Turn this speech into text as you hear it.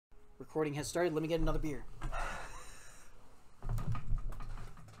Recording has started. Let me get another beer.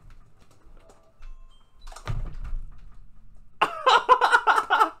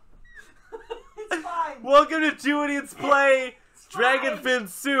 It's fine. Welcome to Two Idiots Play Dragon Fin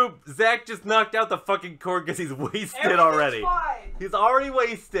Soup. Zach just knocked out the fucking cord because he's wasted already. Fine. He's already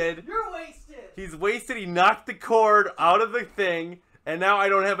wasted. You're wasted. He's wasted. He knocked the cord out of the thing, and now I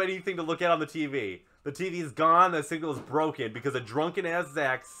don't have anything to look at on the TV. The TV is gone. The signal is broken because a drunken-ass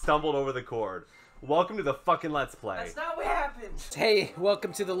Zach stumbled over the cord. Welcome to the fucking Let's Play. That's not what happened. Hey,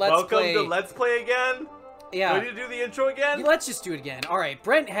 welcome to the Let's Play. Welcome to Let's Play again? Yeah. Ready to do the intro again? Let's just do it again. Alright,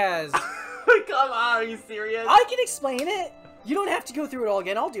 Brent has... Come on, are you serious? I can explain it. You don't have to go through it all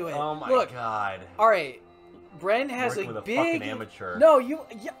again. I'll do it. Oh my god. Alright. Brent has Working a with big... fucking amateur. No,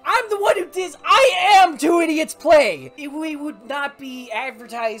 I'm the one who did... I am Two Idiots Play! We would not be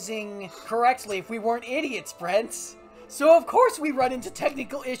advertising correctly if we weren't idiots, Brent. So of course we run into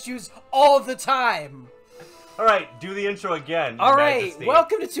technical issues all the time. Alright, do the intro again. Alright,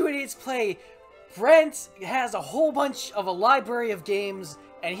 welcome to Two Idiots Play. Brent has a whole bunch of a library of games,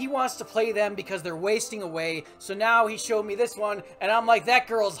 and he wants to play them because they're wasting away. So now he showed me this one, and I'm like, that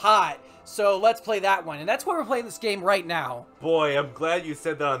girl's hot. So let's play that one. And that's why we're playing this game right now. Boy, I'm glad you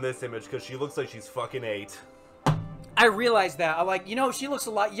said that on this image, because she looks like she's fucking 8. I realized that. I'm like, you know, she looks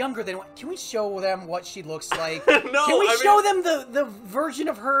a lot younger than... Can we show them what she looks like? No, Can we show them the version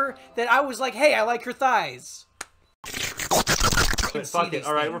of her that I was like, hey, I like her thighs? But fuck it.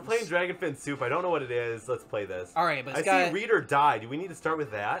 Alright, we're playing Dragon Fin Soup. I don't know what it is. Let's play this. Alright, but I see read or die. Do we need to start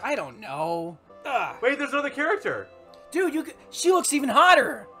with that? I don't know. Ugh. Wait, there's another character. Dude, she looks even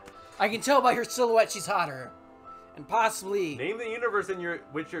hotter. I can tell by her silhouette she's hotter. And possibly... Name the universe in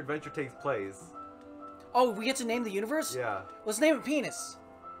which your adventure takes place. Oh, we get to name the universe? Yeah. Let's name it Penis.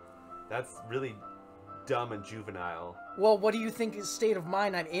 That's really dumb and juvenile. Well, what do you think is state of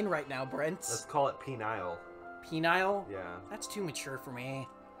mind I'm in right now, Brent? Let's call it penile. Penile? Yeah. That's too mature for me.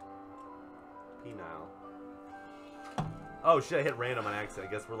 Penile. Oh shit, I hit random on accident.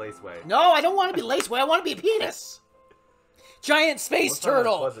 I guess we're Laceway. No, I don't want to be Laceway. I want to be a penis. Giant space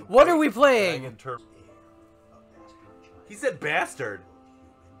turtle. What are we playing? He said bastard.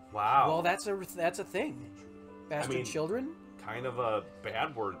 Wow. Well, that's a thing. Bastard children? Kind of a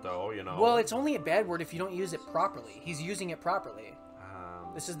bad word, though, you know. Well, it's only a bad word if you don't use it properly. He's using it properly.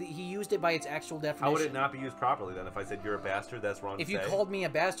 He used it by its actual definition. How would it not be used properly, then? If I said you're a bastard, that's wrong to say? If you called me a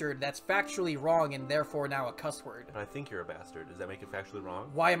bastard, that's factually wrong and therefore now a cuss word. But I think you're a bastard. Does that make it factually wrong?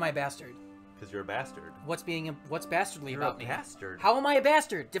 Why am I a bastard? Because you're a bastard. What's bastardly about me? You're a bastard. How am I a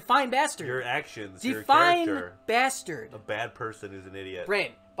bastard? Define bastard. Your actions, Define your character. Bastard. A bad person who's an idiot.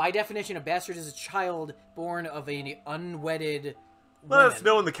 Brent, by definition, a bastard is a child born of an unwedded Let woman. us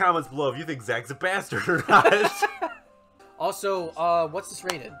know in the comments below if you think Zach's a bastard or not. Also, what's this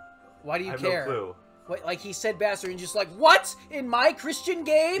rated? Why do you care? I have no clue. What, like he said bastard and just like, what? In my Christian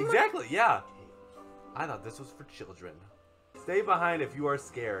game? Exactly, yeah. I thought this was for children. Stay behind if you are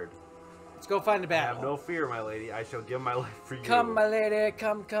scared. Let's go find a battle. Have no fear, my lady. I shall give my life for you. Come, my lady.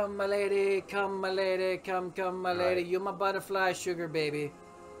 Come, my lady. Come, my lady. Come, my lady. Right. You're my butterfly sugar baby.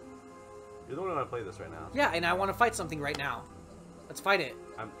 You're the one who want to play this right now. Yeah, and I want to fight something right now. Let's fight it.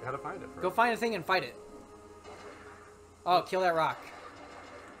 How to find it first. Go find a thing and fight it. Oh, kill that rock.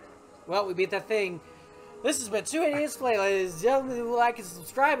 Well, we beat that thing. This has been Two Idiots Play, ladies and gentlemen. Like and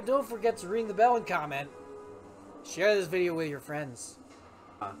subscribe, and don't forget to ring the bell and comment. Share this video with your friends.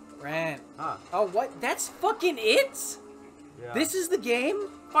 Brent. Oh, what? That's fucking it? Yeah. This is the game?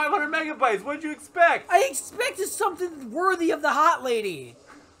 500 megabytes. What did you expect? I expected something worthy of the hot lady.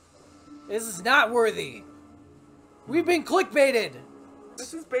 This is not worthy. We've been clickbaited.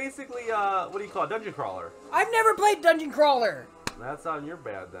 This is basically, what do you call it? Dungeon crawler. I've never played Dungeon Crawler. That's on your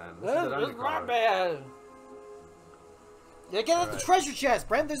bad then. This That's not bad. Yeah, get out the treasure chest,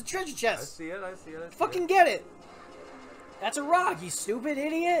 Brent. There's a treasure chest. I see it. I see it. Fucking get it. That's a rock, you stupid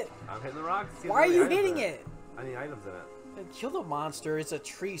idiot. I'm hitting the rock. Why are you hitting it? I need items in it. And kill the monster. It's a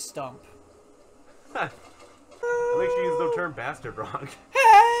tree stump. I'll make sure you use the term bastard wrong.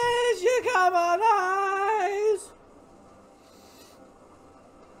 As you come on eyes,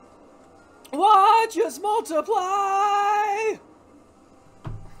 watch us multiply.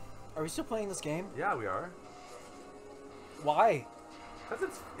 Are we still playing this game? Yeah, we are. Why?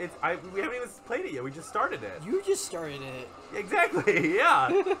 Because we haven't even played it yet. We just started it. You just started it. Exactly. Yeah.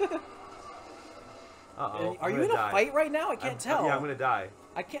 Uh-oh. Are you in a fight right now? I can't tell. Yeah, I'm gonna die.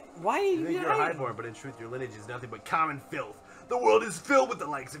 I can't. Why are you think you're a highborn, but in truth, your lineage is nothing but common filth. The world is filled with the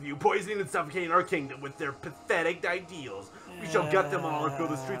likes of you, poisoning and suffocating our kingdom with their pathetic ideals. We shall gut them all and fill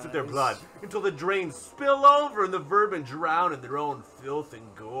the streets with their blood, until the drains spill over and the vermin drown in their own filth and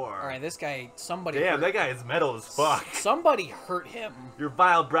gore. Alright, this guy, somebody Damn, hurt. that guy is metal as fuck. Somebody hurt him. Your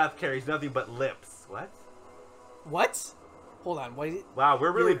vile breath carries nothing but lips. What? What? Hold on, what is it? Wow,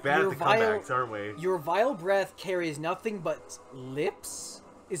 we're really bad at your the vile, comebacks, aren't we? Your vile breath carries nothing but lips?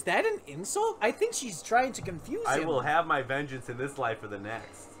 Is that an insult? I think she's trying to confuse him. I will have my vengeance in this life or the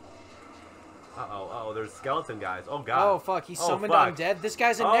next. Uh-oh, there's skeleton guys. Oh, God. Oh, fuck, he summoned fuck. undead? This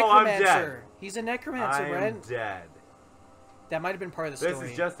guy's a I'm necromancer. dead. He's a necromancer, I am Brent. dead. That might have been part of the story.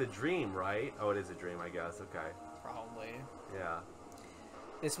 This is just a dream, right? Oh, it is a dream, I guess. Okay. Probably. Yeah.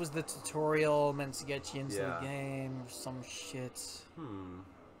 This was the tutorial meant to get you into Yeah. the game or some shit. I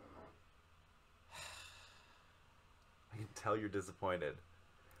can tell you're disappointed.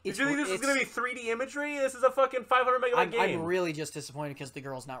 Did you think this is going to be 3D imagery? This is a fucking 500 megabyte game. I'm really just disappointed because the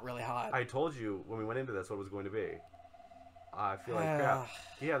girl's not really hot. I told you when we went into this what it was going to be. I feel like crap.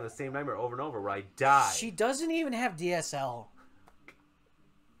 You have the same nightmare over and over where I die. She doesn't even have DSL.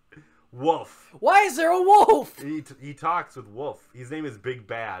 Wolf. Why is there a wolf? He talks with Wolf. His name is Big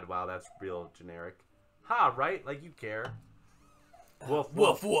Bad. Wow, that's real generic. Ha, right? Like you care. Wolf.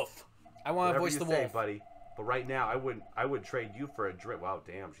 Woof. I want to voice the say, wolf. buddy. But right now, I would trade you for a drink. Wow,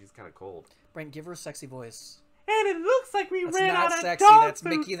 damn, she's kind of cold. Brent, give her a sexy voice. And it looks like we That's ran not out sexy, of dog that's food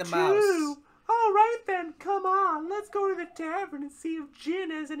Mickey the too. Mouse. All right then, come on. Let's go to the tavern and see if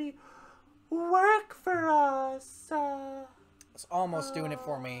Jin has any work for us. It's almost doing it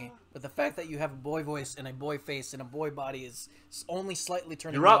for me. But the fact that you have a boy voice and a boy face and a boy body is only slightly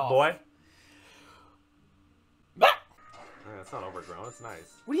turning me You're up, off. boy. Bah! It's not overgrown. It's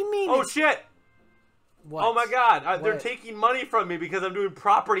nice. What do you mean? Oh, shit. What? Oh, my God. They're What? taking money from me because I'm doing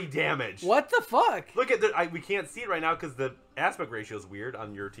property damage. What the fuck? Look at we can't see it right now because the aspect ratio is weird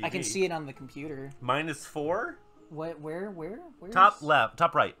on your TV. I can see it on the computer. -4? What? Where? Top left.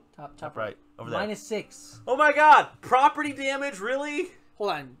 Top right. Top right. Over there. -6. Oh my God! Property damage, really?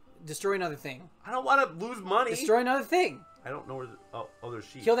 Hold on. Destroy another thing. I don't want to lose money. Destroy another thing. I don't know where. Oh, there's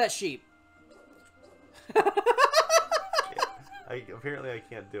sheep. Kill that sheep. Apparently, I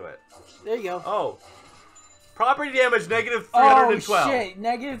can't do it. There you go. Oh, property damage -312. Oh shit!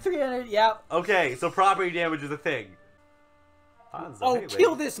 -300. Yep. Okay, so property damage is a thing. Hanzo, Oh, hey,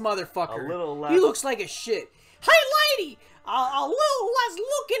 kill lady. this motherfucker. A little less. He looks like a shit. Hey, lady! A little less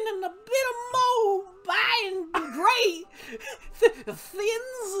looking and a bit of more buying great.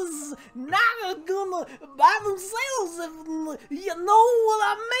 Things is not gonna buy themselves if you know what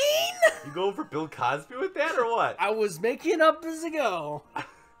I mean. You going for Bill Cosby with that or what? I was making up as I go.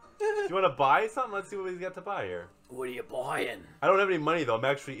 Do you want to buy something? Let's see what he's got to buy here. What are you buying? I don't have any money though. I'm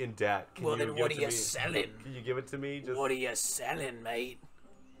actually in debt. Can Well, you then give what it are to you me? selling? Can you give it to me? Just... What are you selling, mate?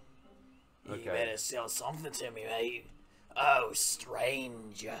 You Okay. better sell something to me, mate. Oh,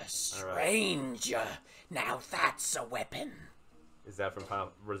 stranger. Now that's a weapon. Is that from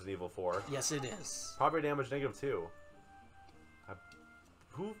Resident Evil 4? Yes, it is. Property damage -2.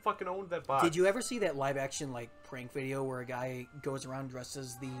 Who fucking owned that box? Did you ever see that live action like prank video where a guy goes around dressed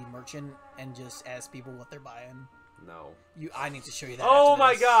as the merchant and just asks people what they're buying? No. I need to show you that. Oh after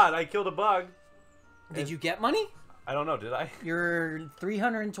my this. God! I killed a bug. Did you get money? I don't know. Did I? You're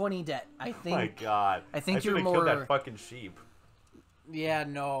 320 debt. I think. Oh my God! I think should you're have killed more- that fucking sheep. Yeah,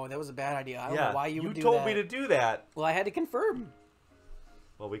 no, that was a bad idea. I don't know why you would do told that. me to do that. Well, I had to confirm.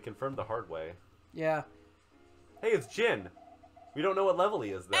 Well, we confirmed the hard way. Yeah. Hey, it's Jin. We don't know what level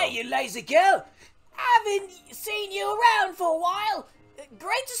he is though. Hey, you lazy girl! I haven't seen you around for a while.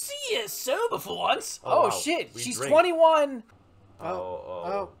 Great to see you sober for once. Oh, wow. shit, We she's drink. 21.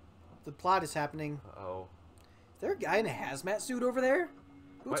 Oh. The plot is happening. Oh. Is there a guy in a hazmat suit over there?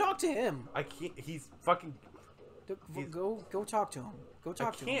 Go What? talk to him. I can't. He's fucking. Go talk to him. Go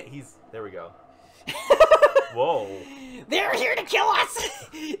talk to him. I can't. He's. There we go. Whoa. They're here to kill us!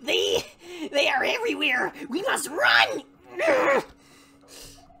 They are everywhere! We must run!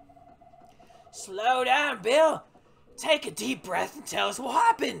 Slow down, Bill. Take a deep breath and tell us what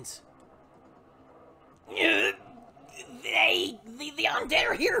happened. The undead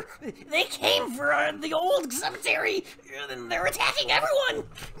are here! They came for the old cemetery! They're attacking everyone!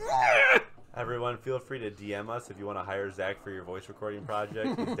 Everyone, feel free to DM us if you want to hire Zach for your voice recording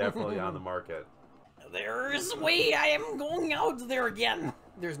project. He's definitely on the market. There's a way I am going out there again.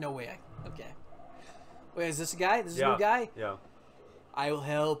 There's no way. Okay. Wait, is this a guy? This is a Yeah. new guy? Yeah. I will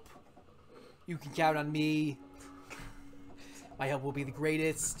help. You can count on me. My help will be the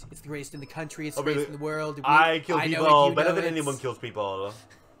greatest. It's the greatest in the country. It's the greatest in the world. I kill know people you better know than it. anyone kills people.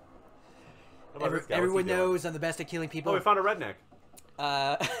 How about this guy? What's he Everyone doing? knows I'm the best at killing people. Oh, we found a redneck.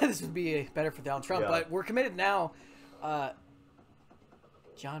 This would be better for Donald Trump, Yeah. but we're committed now.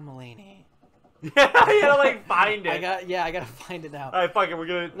 John Mulaney. Yeah, you gotta like find it. I gotta find it now. All right, fuck it. We're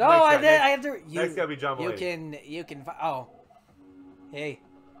gonna. No, I have to. Next gotta be John Mulaney. You can. Oh, hey,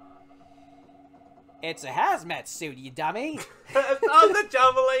 it's a hazmat suit, you dummy. Oh, the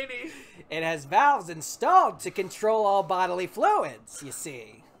John Mulaney. It has valves installed to control all bodily fluids. You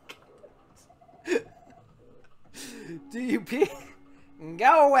see. Do you pee?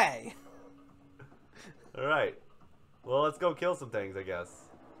 Go away. All right. Well, let's go kill some things, I guess.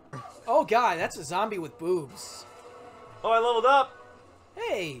 Oh god, that's a zombie with boobs. Oh, I leveled up.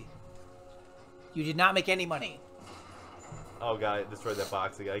 Hey. You did not make any money. Oh god, I destroyed that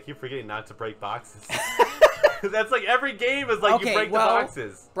box again. I keep forgetting not to break boxes. That's like every game is like you break the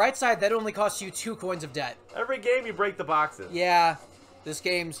boxes. Bright side, that only costs you 2 coins of debt. Every game you break the boxes. Yeah, this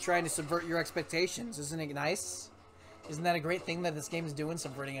game's trying to subvert your expectations. Isn't it nice? Isn't that a great thing that this game is doing,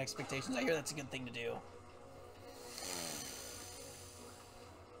 subverting expectations? I hear that's a good thing to do.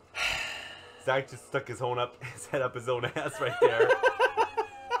 Zach just stuck his head up his own ass right there.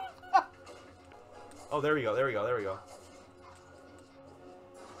 Oh, there we go, there we go, there we go.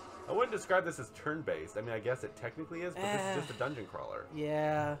 I wouldn't describe this as turn-based. I mean, I guess it technically is, but this is just a dungeon crawler.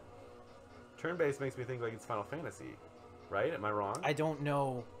 Yeah. Turn-based makes me think like it's Final Fantasy, right? Am I wrong? I don't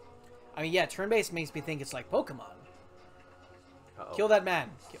know. I mean, yeah, turn-based makes me think it's like Pokemon. Uh-oh. Kill that man.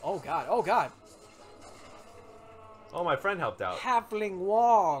 Oh, God. Oh, God. Oh, my friend helped out. Halfling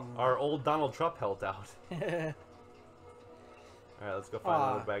Wong. Our old Donald Trump helped out. Alright, let's go find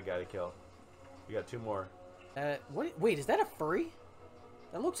another bad guy to kill. We got 2 more. What? Wait, is that a furry?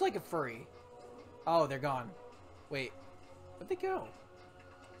 That looks like a furry. Oh, they're gone. Wait. Where'd they go?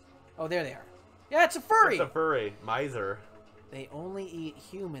 Oh, there they are. Yeah, it's a furry! It's a furry. Miser. They only eat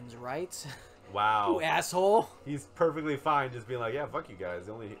humans, right? Wow. You asshole. He's perfectly fine just being like, yeah, fuck you guys.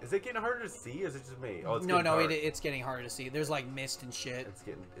 Is it getting harder to see? Or is it just me? Oh, it's No, getting dark. it's getting harder to see. There's like mist and shit.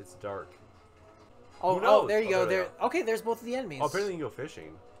 It's dark. Oh, Who knows? there you go. There they Okay, there's both of the enemies. Oh, apparently you can go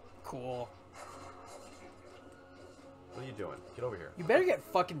fishing. Cool. What are you doing? Get over here. You better get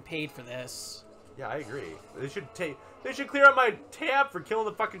fucking paid for this. Yeah, I agree. They should clear out my tab for killing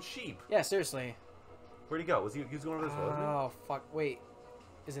the fucking sheep. Yeah, seriously. Where'd he go? Was he going over this way? Oh, fuck. Wait.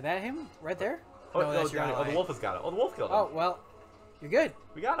 Is it that him? Right there? Oh, no, that's your oh, ally. the wolf has got him. Oh, the wolf killed him. Oh, well. You're good.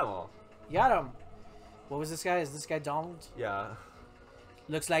 We got him all. You got him. What was this guy? Is this guy Donald? Yeah.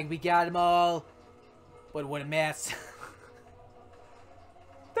 Looks like we got them all. But what a mess.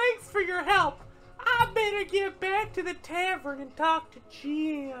 Thanks for your help. I better get back to the tavern and talk to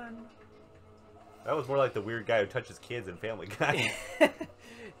Jen. That was more like the weird guy who touches kids in Family Guy.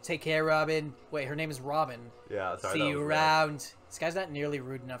 Take care, Robin. Wait, her name is Robin. Yeah, sorry. See you around. This guy's not nearly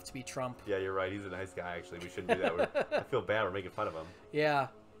rude enough to be Trump. Yeah, you're right. He's a nice guy, actually. We shouldn't do that. I feel bad. We're making fun of him. Yeah.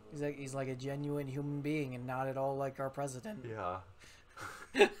 He's like a genuine human being and not at all like our president.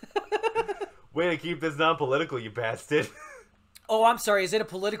 Yeah. Way to keep this non-political, you bastard. Oh, I'm sorry. Is it a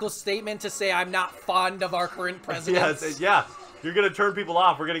political statement to say I'm not fond of our current president? Yes, yeah. You're going to turn people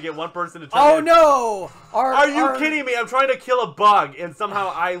off. We're going to get one person to turn Oh, in. no! Are you kidding me? I'm trying to kill a bug, and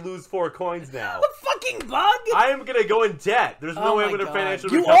somehow I lose 4 coins now. A fucking bug? I am going to go in debt. There's no way I'm going to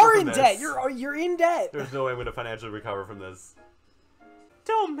financially recover You are from in this. debt. You're in debt. There's no way I'm going to financially recover from this.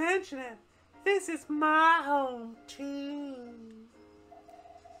 Don't mention it. This is my home, too.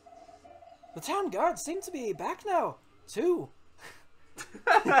 The town guards seem to be back now, too.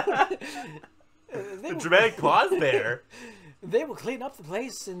 The dramatic pause there. They will clean up the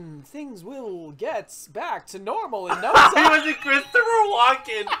place and things will get back to normal in no time. He was a Christopher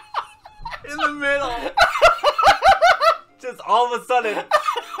Walken in the middle. Just all of a sudden,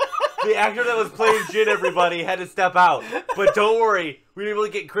 the actor that was playing Jin, everybody, had to step out. But don't worry, we were able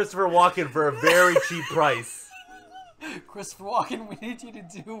to get Christopher Walken for a very cheap price. Christopher Walken, we need you to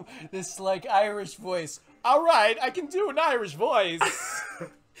do this, like, Irish voice. All right, I can do an Irish voice.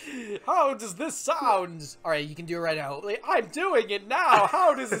 How does this sound? All right, you can do it right now. I'm doing it now.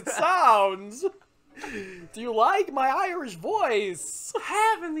 How does it sound? Do you like my Irish voice?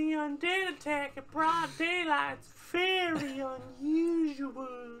 Having the undead attack at broad daylight's very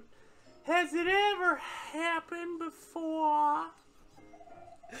unusual. Has it ever happened before?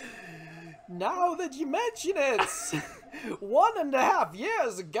 Now that you mention it, 1.5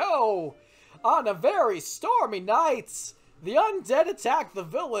 years ago, on a very stormy night, the undead attacked the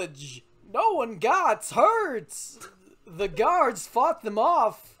village. No one got hurt. The guards fought them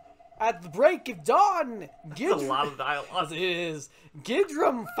off, At the break of dawn, That's a lot of dialogue. It is.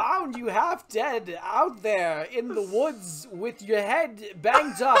 Gidrum found you half dead out there in the woods with your head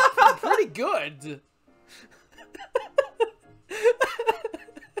banged up pretty good.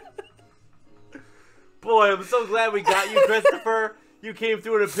 Boy, I'm so glad we got you, Christopher. You came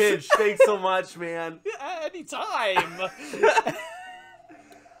through in a pinch. Thanks so much, man. Anytime.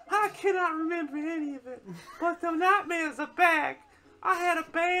 I cannot remember any of it, but the nightmares are back. I had a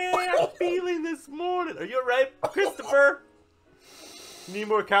bad feeling this morning. Are you alright, Christopher? Need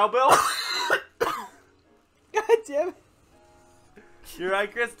more cowbell? God damn it. You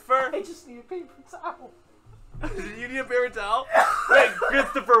alright, Christopher? I just need a paper towel. You need a paper towel? Wait,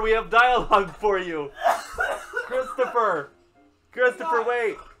 Christopher, we have dialogue for you. Christopher. Christopher,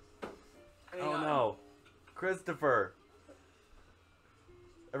 wait. Oh no. Christopher.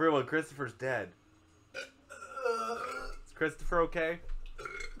 Everyone, Christopher's dead. Is Christopher okay?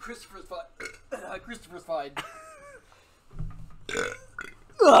 Christopher's fine. Christopher's fine.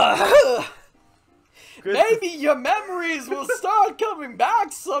 Maybe your memories will start coming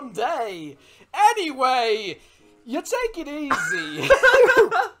back someday. Anyway, you take it easy.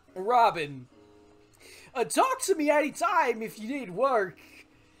 Robin, talk to me anytime if you need work.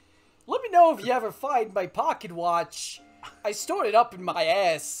 Let me know if you ever find my pocket watch. I stored it up in my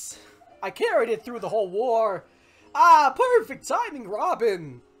ass. I carried it through the whole war. Ah, perfect timing,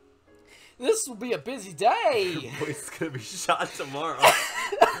 Robin. This will be a busy day. Boy's gonna be shot tomorrow.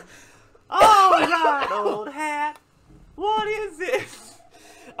 Oh, that old hat. What is it?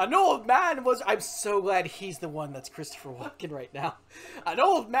 An old man was... I'm so glad he's the one that's Christopher Walken right now. An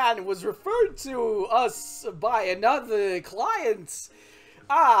old man was referred to us by another client.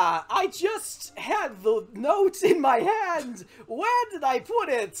 Ah, I just had the note in my hand. Where did I put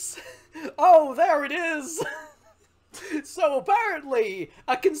it? Oh, there it is. So apparently,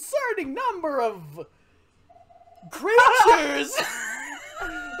 a concerning number of creatures...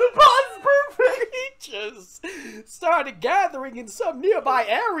 The pause perfect! Creatures started gathering in some nearby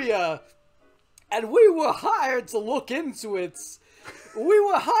area, and we were hired to look into it. We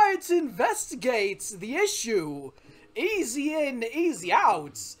were hired to investigate the issue. Easy in, easy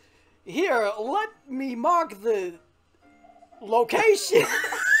out. Here, let me mark the location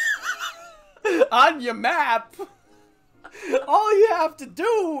on your map. All you have to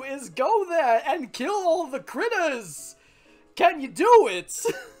do is go there and kill all the critters. Can you do it?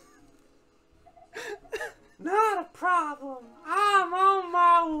 Not a problem. I'm on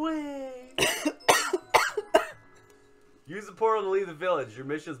my way. Use the portal to leave the village. Your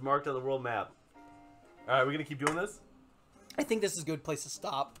mission is marked on the world map. Alright, we're gonna keep doing this? I think this is a good place to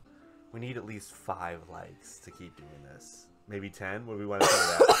stop. We need at least 5 likes to keep doing this. Maybe 10? What do we want to do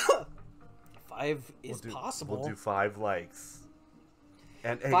that? 5 is possible. We'll do 5 likes.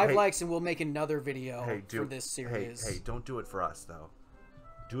 And hey, 5 likes and we'll make another video for this Hey, series. don't do it for us, though.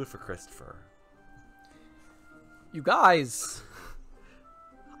 Do it for Christopher. You guys,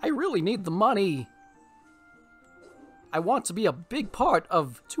 I really need the money. I want to be a big part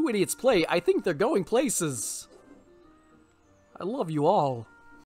of Two Idiots Play. I think they're going places. I love you all.